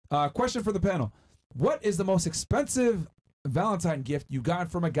Question for the panel: what is the most expensive Valentine gift you got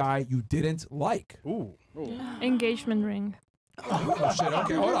from a guy you didn't like? Ooh. Engagement ring. Oh shit!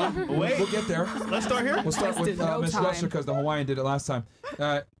 Okay, hold on. Wait. We'll get there. Let's start here. We'll start with Miss Rusher because the Hawaiian did it last time.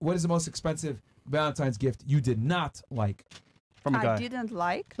 What is the most expensive Valentine's gift you did not like? From a guy. I didn't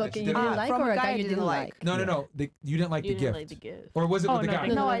like. Yes, You you didn't did. like, From or a a guy guy you you didn't didn't like. No, you didn't like You the didn't gift. like the gift. Or was it Oh, with the no, guy?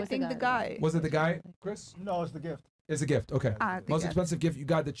 no. No, I it was think the the guy. guy. Was it the guy, Chris? No, it's the gift. It's a gift. Okay. The Most gift. expensive gift you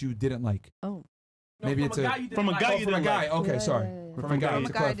got that you didn't like. Oh. Maybe it's from a guy you from a didn't guy. like. Okay, Yeah, sorry. yeah, yeah. From a guy. From a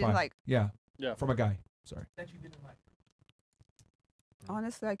to guy I didn't clarify. like. Yeah. Yeah. From a guy. Sorry. That you didn't like.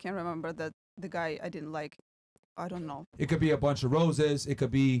 Honestly, I can't remember the guy I didn't like. I don't know. It could be a bunch of roses. It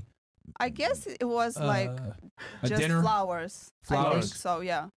could be I guess it was like a just dinner. flowers. I Flowers. think so.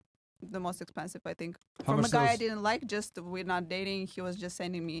 Yeah, the most expensive I think. How From a much guy I those- didn't like. Just we're not dating. He was just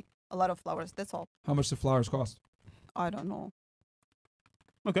sending me a lot of flowers. That's all. How much the flowers cost? I don't know.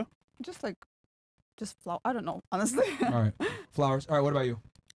 Okay. Just flower. I don't know. Honestly. All right. Flowers. All right. What about you?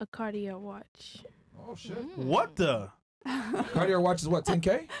 A Cartier watch. Oh shit. What the? Cartier watch is what?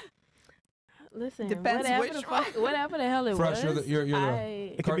 10K? Listen, Depends whatever which whatever the hell it Fresh, was. you're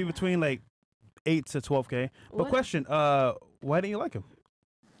the It could be between like 8 to 12K. But What? question, why didn't you like him?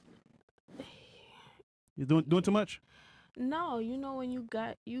 You doing too much? No, you know when you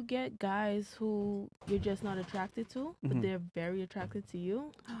get guys who you're just not attracted to, but Mhm. they're very attracted to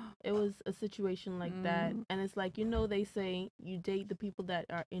you. It was a situation like that, and it's like they say you date the people that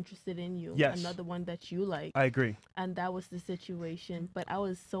are interested in you. Yes. Another one that you like, I agree. and that was the situation. But I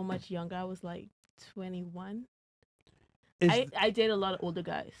was so much younger. I was like 21. I date a lot of older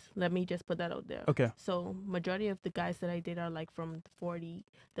guys. Let me just put that out there. Okay. So majority of the guys that I date are like from 40.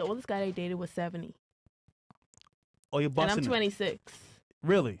 The oldest guy I dated was 70. Oh, you're And busting I'm it. 26.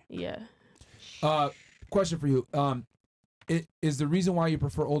 Really? Yeah. Question for you. Is the reason why you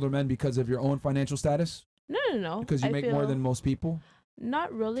prefer older men because of your own financial status? No. Because you I make more feel- than most people?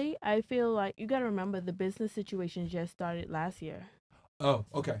 Not really. I feel like you got to remember the business situation just started last year. Oh,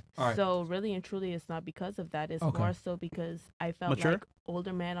 okay. All right. So really and truly, it's not because of that. It's Okay. more so because I felt Mature? like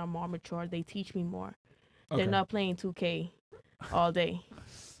older men are more mature. They teach me more. Okay. They're not playing 2K all day.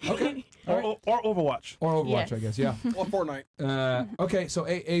 Okay. Or Overwatch. Or Overwatch, Yes. I guess. Yeah. Or Fortnite. Okay. So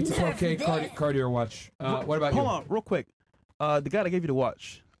 8 to 12K Cartier watch. What about Hold you? on, real quick. The guy that gave you the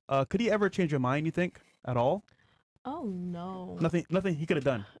watch, could he ever change your mind, you think, at all? Oh no. Nothing he could have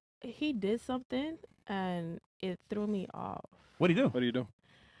done. He did something and it threw me off. What do you do? What do you do?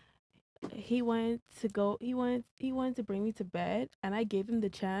 He wanted to bring me to bed and I gave him the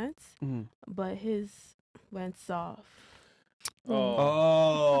chance, Mhm. but his went soft.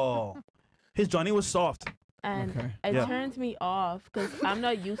 Oh. His Johnny was soft. And Okay. it Yeah. turns me off because I'm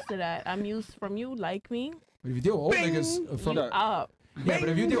not used to that. I'm used from you like me. But if you deal with old niggas from You up. yeah, but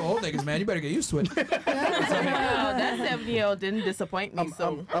if you deal with old niggas, man, you better get used to it. Well, that 70-year-old didn't disappoint me,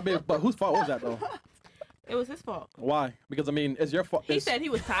 so I mean, but whose fault was that though? it was his fault. Why? Because I mean, it's your fault. He said he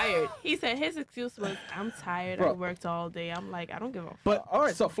was tired. He said his excuse was, I'm tired. I Bro. worked all day. I'm like, I don't give a fuck. But All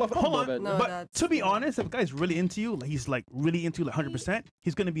right, so fluff it up a hold little on. bit. No, But that's- to be honest, if a guy's really into you, like he's like really into you, like 100%,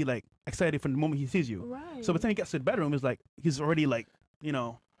 he's gonna be like excited from the moment he sees you. Right. So by the time he gets to the bedroom, it's like he's already like, you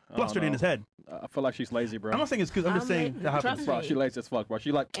know, I don't flustered in know. his head. I feel like she's lazy, bro. I'm not saying it's because I'm just saying that happens. trust Bro, me. she lazy as fuck, bro.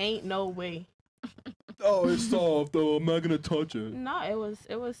 She like, Ain't no way. oh, it's soft though. I'm not gonna touch it. No, it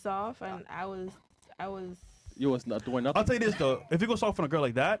was soft, and I was You was not doing nothing. I'll tell you this though, if you go soft on a girl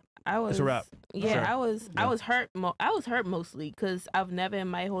like that, it's a wrap. Yeah, Sure. I was hurt. I was hurt mostly because I've never in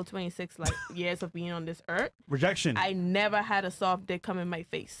my whole 26 years of being on this earth, rejection. I never had a soft dick come in my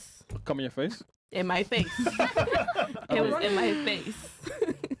face. Come in your face. In my face. It was in my face.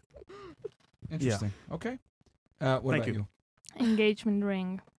 Interesting. Okay. What Thank about you. you? Engagement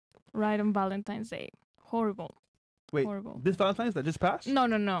ring, right on Valentine's Day. Horrible. Wait, Horrible. this Valentine's that just passed? No.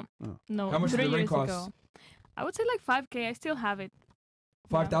 Oh. No. How much did 3 the ring years cost? ago. I would say like 5K. I still have it.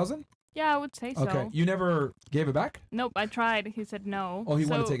 5,000? Yeah, I would say so. Okay. You never gave it back? Nope, I tried. He said no. Oh, he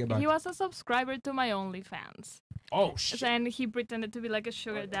wanted to take it back. He was a subscriber to my OnlyFans. Oh shit. And he pretended to be like a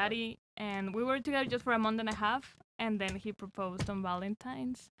sugar daddy. And we were together just for a month and a half. And then he proposed on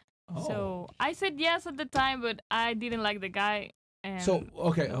Valentine's. Oh. So I said yes at the time, but I didn't like the guy. And So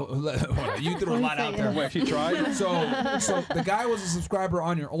okay, hold on. You threw a lot out there. Wait, she tried. So the guy was a subscriber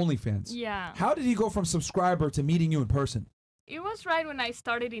on your OnlyFans. yeah. How did he go from subscriber to meeting you in person? It was right when I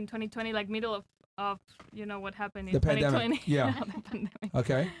started in 2020, like middle of you know what happened in The 2020. pandemic, yeah. The pandemic.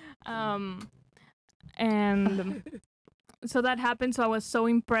 Okay. And so that happened. So I was so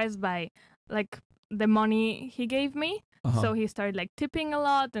impressed by like the money he gave me So he started like tipping a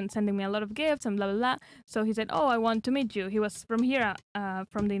lot and sending me a lot of gifts and blah, blah, blah. So he said, oh, I want to meet you. He was from here,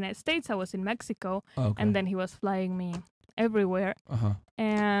 from the United States. I was in Mexico. And then he was flying me everywhere.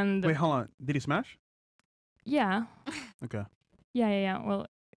 And wait, hold on. Did he smash? Yeah. Okay. Yeah. Well,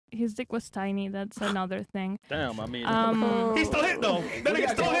 his dick was tiny. That's another thing. Damn, I mean. He still hit though. That nigga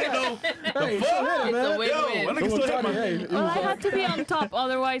still hit though. Hey, he still hit, man. That nigga still hit, man. Well, I had to be on top,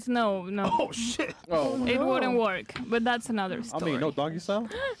 otherwise, no. Oh shit. It wouldn't work. But that's another story. I mean, no doggy style.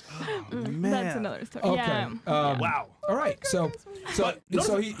 Man. That's another story. Okay. Yeah. Wow. All right. So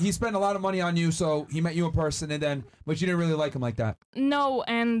he spent a lot of money on you. So he met you in person, and then but you didn't really like him like that. No,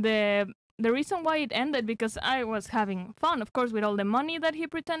 and the reason why it ended because I was having fun, of course, with all the money that he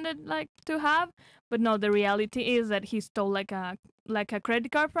pretended like to have. But no, the reality is that he stole like a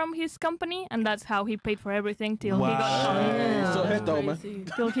credit card from his company, and that's how he paid for everything till he got caught. Still hit though, man.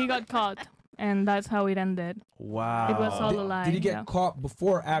 Till he got caught, and that's how it ended. Wow. It was all a lie. Did he get caught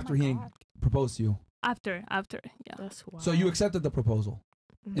before or after he proposed to you? After, yeah. That's wild. So you accepted the proposal?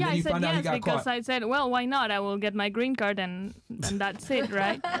 And Yeah, then I you said found out he yes got because caught. I said, well, why not? I will get my green card and that's it,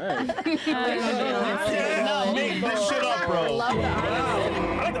 right? Yeah, make this shit up, bro. I love the honesty.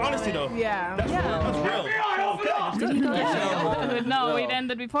 I like the honesty though. Yeah. That's real. But no, it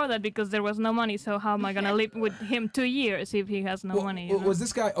ended before that because there was no money. So how am I gonna live with him 2 years if he has no money? You know? Was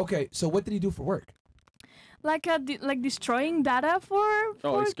this guy okay? So what did he do for work? Like destroying data for He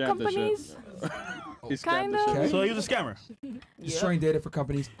scammed the companies, shit. He scammed kind the of. shit. Okay. So he was a scammer. Destroying data for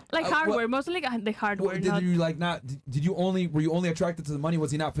companies. Like hardware, mostly the hardware. Did not, you like not? Did you only? Were you only attracted to the money? Was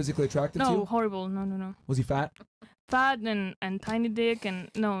he not physically attracted to no, you? horrible. No. Was he fat? Fat and tiny dick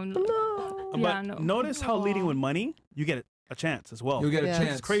and no. Yeah, But no. notice how leading with money, you get a chance as well. You'll get a Yeah.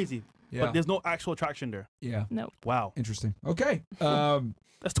 chance. It's crazy. Yeah. But there's no actual attraction there. Yeah. No. Wow. Interesting. Okay.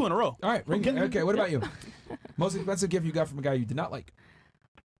 That's 2 in a row. All right. Okay. What about you? Most expensive gift you got from a guy you did not like?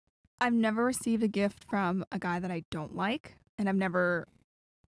 I've never received a gift from a guy that I don't like, and I've never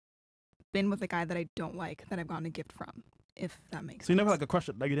been with a guy that I don't like that I've gotten a gift from. If that makes sense. So you never had like a crush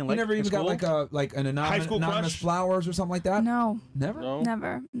that you didn't You like? never in even got school? like an High school anonymous crush? flowers or something like that? No, Never. No.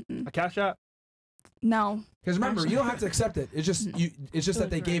 never. Mm-mm. A cash app? No. Because remember, you don't have to accept it. It's just you. It's just that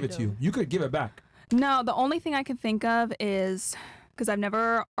they gave it to you. You could give it back. No, the only thing I can think of is because I've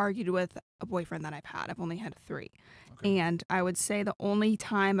never argued with a boyfriend that I've had. I've only had 3. Okay. And I would say the only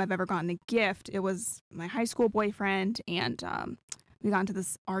time I've ever gotten a gift, it was my high school boyfriend, and we got into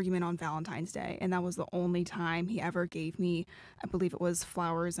this argument on Valentine's Day, and that was the only time he ever gave me, I believe it was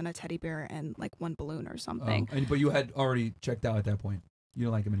flowers and a teddy bear and like 1 balloon or something. But you had already checked out at that point. You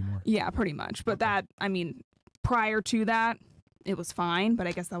don't like him anymore. Yeah, pretty much. But that, I mean, prior to that, it was fine. But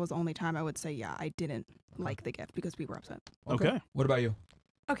I guess that was the only time I would say, yeah, I didn't like the gift because we were upset. Okay. What about you?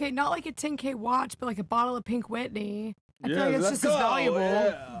 Okay, not like a 10K watch, but like a bottle of Pink Whitney. I feel Yeah, like it's let's just as go. valuable.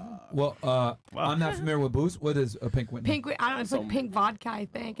 Yeah. Well, I'm not familiar with booze. What is a pink Whitney? Pink, I don't know, it's like Some pink vodka, I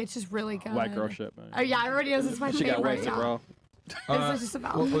think. It's just really good. White girl shit, man. Oh, yeah, everybody knows it's my She got favorite. wasted, Yeah. bro. It's just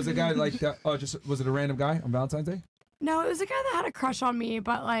about. Was a guy like that? Oh, was it a random guy on Valentine's Day? No, it was a guy that had a crush on me,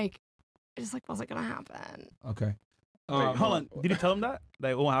 but like, it just like wasn't gonna happen. Okay. Wait, hold on. Did you tell him that?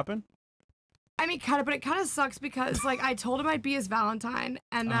 That it won't happen? I mean, kind of, but it kind of sucks because like I told him I'd be his Valentine,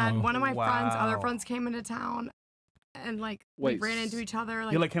 and then one of my other wow. friends came into town, and like Wait, we ran into each other.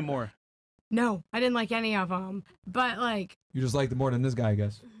 Like, You like him more? no, I didn't like any of them, but like You just liked it more than this guy, I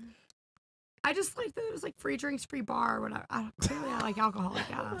guess. I just liked that it was like free drinks, free bar, or whatever. Clearly, I like alcohol, I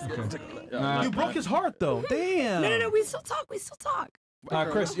guess. Yeah. You broke his heart though. Damn. No, we still talk. We still talk.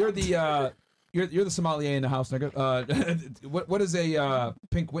 Chris, you're the you're the sommelier in the house, nigga. What is a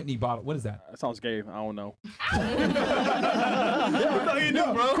pink Whitney bottle? What is that? That sounds gay. I don't know. I thought you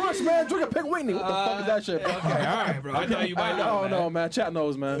knew, bro. Of course, man. Drink a pink Whitney. What the fuck is that shit, bro? Okay, all right, bro. I thought you might I know. don't know, man. Chat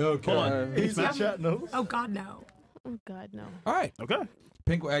knows, man. Okay. Hold on. He's not chat knows. Oh God, no. Oh God, no. All right. Okay.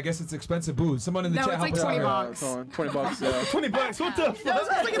 Pink. I guess it's expensive booze. Someone in the No, chat it's like help us out 20 here. bucks. 20 bucks. Yeah. 20 bucks. What the No, fuck?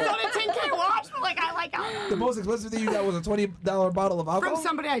 it's like it's not a 10K watch, but like I like alcohol. The most expensive thing you got was a $20 bottle of alcohol. From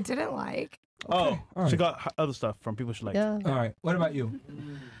somebody I didn't like. Oh, all right. she got other stuff from people she liked. Yeah. All right. What about you?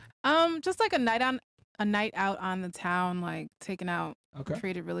 Just like a night out on the town, like taken out, Okay.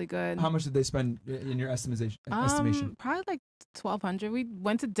 treated really good. How much did they spend in your estimation? Probably like 1,200. We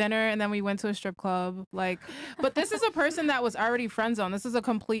went to dinner and then we went to a strip club. Like, but this is a person that was already friend zoned. This is a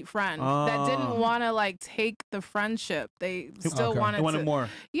complete friend that didn't want to like take the friendship. They still Okay. wanted They wanted to. more.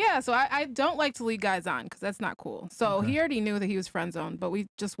 Yeah, so I don't like to lead guys on because that's not cool. So Okay. he already knew that he was friend zoned, but we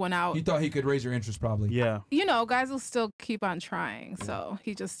just went out. You thought he could raise your interest, probably. Yeah. You know, guys will still keep on trying. So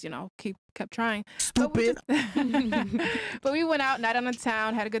he just, kept trying. Stupid. But we went out night down to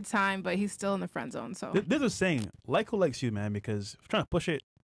town, had a good time, but he's still in the friend zone. So There's a saying, like who likes you, man, because if you're trying to push it,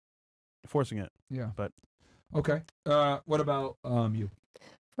 you're forcing it. Yeah. But okay. What about you?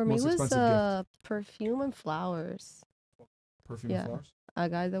 For me, Most it was expensive perfume and flowers. Perfume Yeah. and flowers? A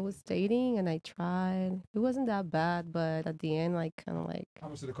guy that was dating, and I tried. It wasn't that bad, but at the end, like, kind of like, How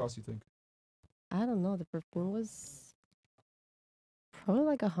much did it cost, you think? I don't know. The perfume was probably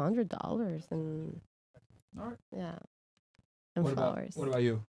like $100, and All right. yeah, and What flowers. What about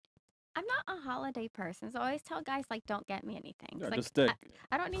you? I'm not a holiday person, so I always tell guys like, don't get me anything. Yeah, Like, just stick.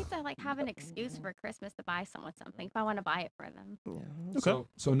 I don't need to like have an excuse for Christmas to buy someone something if I want to buy it for them. Yeah. Okay.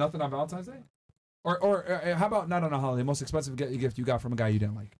 So nothing on Valentine's Day? Or how about not on a holiday? Most expensive gift you got from a guy you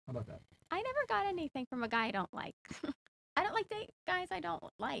didn't like. How about that? I never got anything from a guy I don't like. I don't like date guys I don't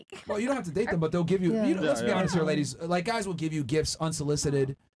like. Well, you don't have to date them, but they'll give you. Yeah. You know, let's be Yeah. honest here, ladies. Like guys will give you gifts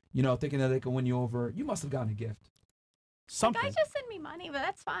unsolicited. You know, thinking that they can win you over. You must have gotten a gift. something. Guys just send me money, but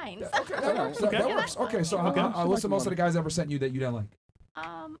that's fine. Okay, that works. Okay. That Yeah, works. that's Okay, so fine. what's the most of the guys ever sent you that you didn't like?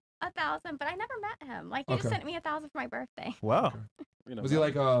 1,000, but I never met him. Like he just Okay. sent me 1,000 for my birthday. Wow. You know, Was he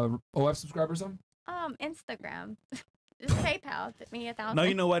like a OF subscriber or something? Instagram. Just PayPal sent me 1,000. Now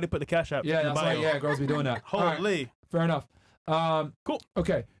you know why they put the cash app. Yeah, in the that's right. bio. Yeah, girls be doing that. All right, Holy. fair enough. Cool.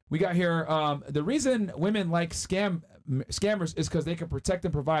 Okay, we got here. The reason women like scammers is because they can protect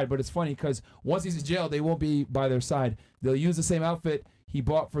and provide. But it's funny because once he's in jail, they won't be by their side. They'll use the same outfit he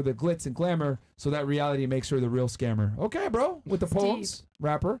bought for the glitz and glamour, so that reality makes her the real scammer. Okay, bro, with the poems,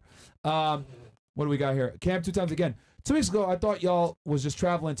 rapper. What do we got here? Cam 2 times again. 2 weeks ago, I thought y'all was just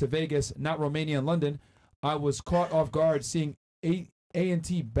traveling to Vegas, not Romania and London. I was caught off guard seeing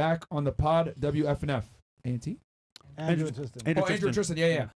A&T back on the pod WFNF. A&T? Andrew and Tristan. Andrew Tristan. Yeah.